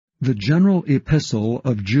The General Epistle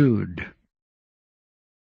of Jude.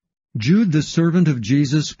 Jude, the servant of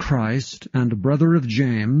Jesus Christ, and brother of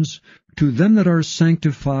James, to them that are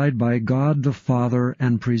sanctified by God the Father,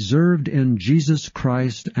 and preserved in Jesus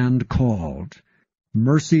Christ, and called,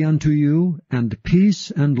 mercy unto you, and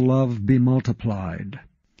peace and love be multiplied.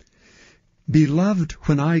 Beloved,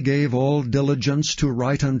 when I gave all diligence to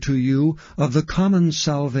write unto you of the common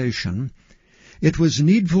salvation, it was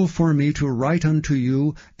needful for me to write unto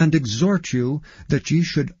you, and exhort you, that ye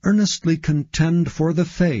should earnestly contend for the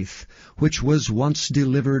faith, which was once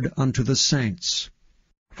delivered unto the saints.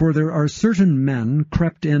 For there are certain men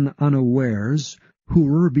crept in unawares, who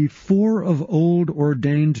were before of old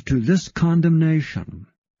ordained to this condemnation,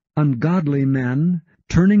 ungodly men,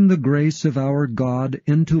 turning the grace of our God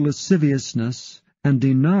into lasciviousness, and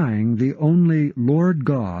denying the only Lord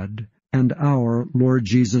God, and our Lord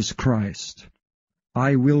Jesus Christ.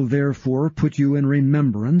 I will therefore put you in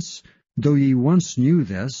remembrance, though ye once knew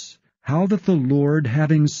this, how that the Lord,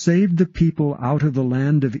 having saved the people out of the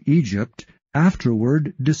land of Egypt,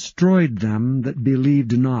 afterward destroyed them that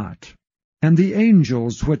believed not. And the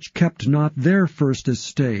angels which kept not their first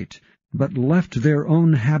estate, but left their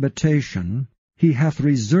own habitation, he hath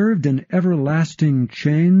reserved in everlasting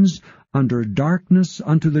chains under darkness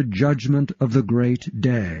unto the judgment of the great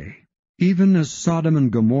day. Even as Sodom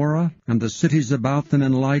and Gomorrah, and the cities about them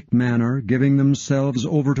in like manner, giving themselves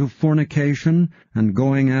over to fornication, and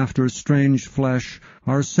going after strange flesh,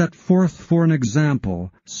 are set forth for an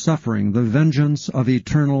example, suffering the vengeance of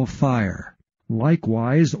eternal fire.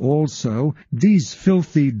 Likewise also these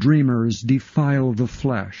filthy dreamers defile the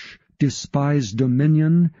flesh, despise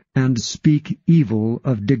dominion, and speak evil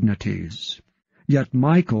of dignities. Yet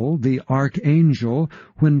Michael, the archangel,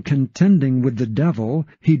 when contending with the devil,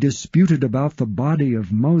 he disputed about the body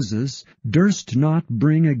of Moses, durst not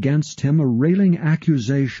bring against him a railing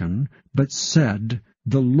accusation, but said,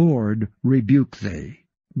 The Lord rebuke thee.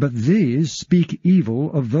 But these speak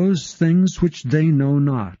evil of those things which they know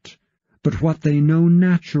not, but what they know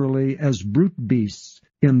naturally as brute beasts,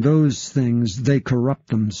 in those things they corrupt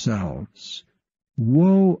themselves.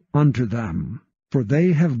 Woe unto them! For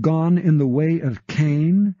they have gone in the way of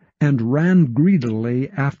Cain, and ran greedily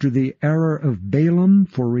after the error of Balaam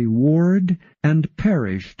for reward, and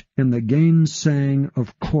perished in the gainsaying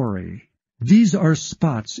of Kore. These are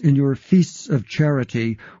spots in your feasts of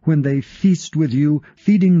charity, when they feast with you,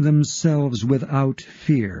 feeding themselves without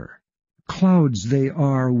fear. Clouds they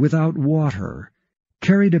are without water,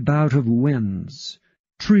 carried about of winds.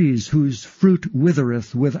 Trees whose fruit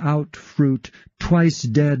withereth without fruit, twice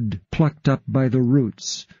dead, plucked up by the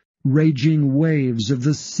roots, raging waves of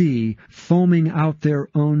the sea, foaming out their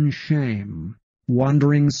own shame,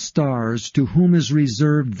 wandering stars to whom is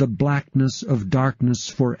reserved the blackness of darkness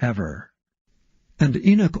forever. And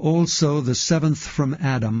Enoch also, the seventh from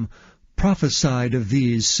Adam, prophesied of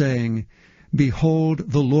these, saying,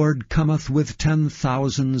 Behold, the Lord cometh with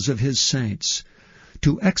 10,000s of his saints,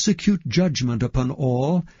 to execute judgment upon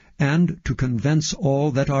all, and to convince all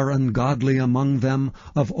that are ungodly among them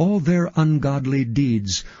of all their ungodly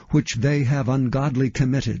deeds which they have ungodly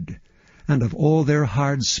committed, and of all their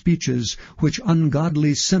hard speeches which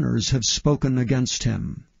ungodly sinners have spoken against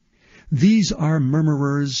him. These are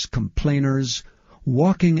murmurers, complainers,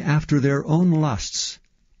 walking after their own lusts,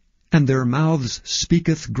 and their mouths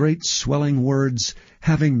speaketh great swelling words,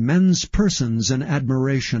 having men's persons in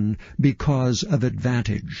admiration because of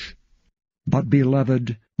advantage. But,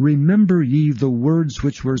 beloved, remember ye the words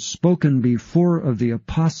which were spoken before of the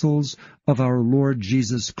apostles of our Lord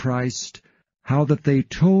Jesus Christ, how that they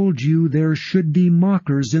told you there should be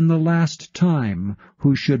mockers in the last time,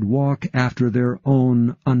 who should walk after their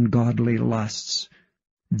own ungodly lusts.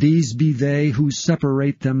 These be they who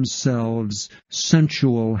separate themselves,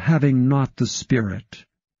 sensual, having not the Spirit.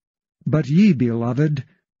 But ye, beloved,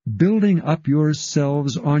 building up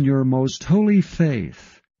yourselves on your most holy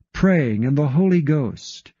faith, praying in the Holy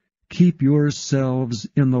Ghost, keep yourselves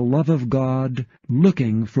in the love of God,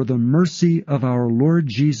 looking for the mercy of our Lord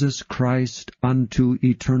Jesus Christ unto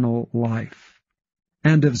eternal life.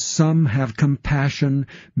 And of some have compassion,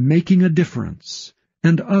 making a difference,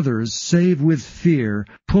 and others save with fear,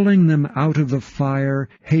 pulling them out of the fire,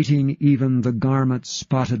 hating even the garment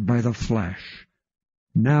spotted by the flesh.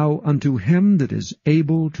 Now unto him that is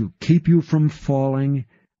able to keep you from falling,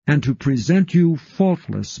 and to present you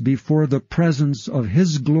faultless before the presence of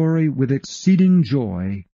his glory with exceeding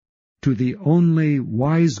joy, to the only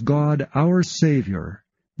wise God our Saviour,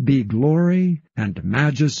 be glory and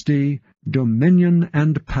majesty, dominion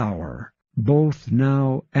and power, both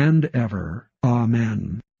now and ever.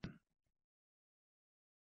 Amen.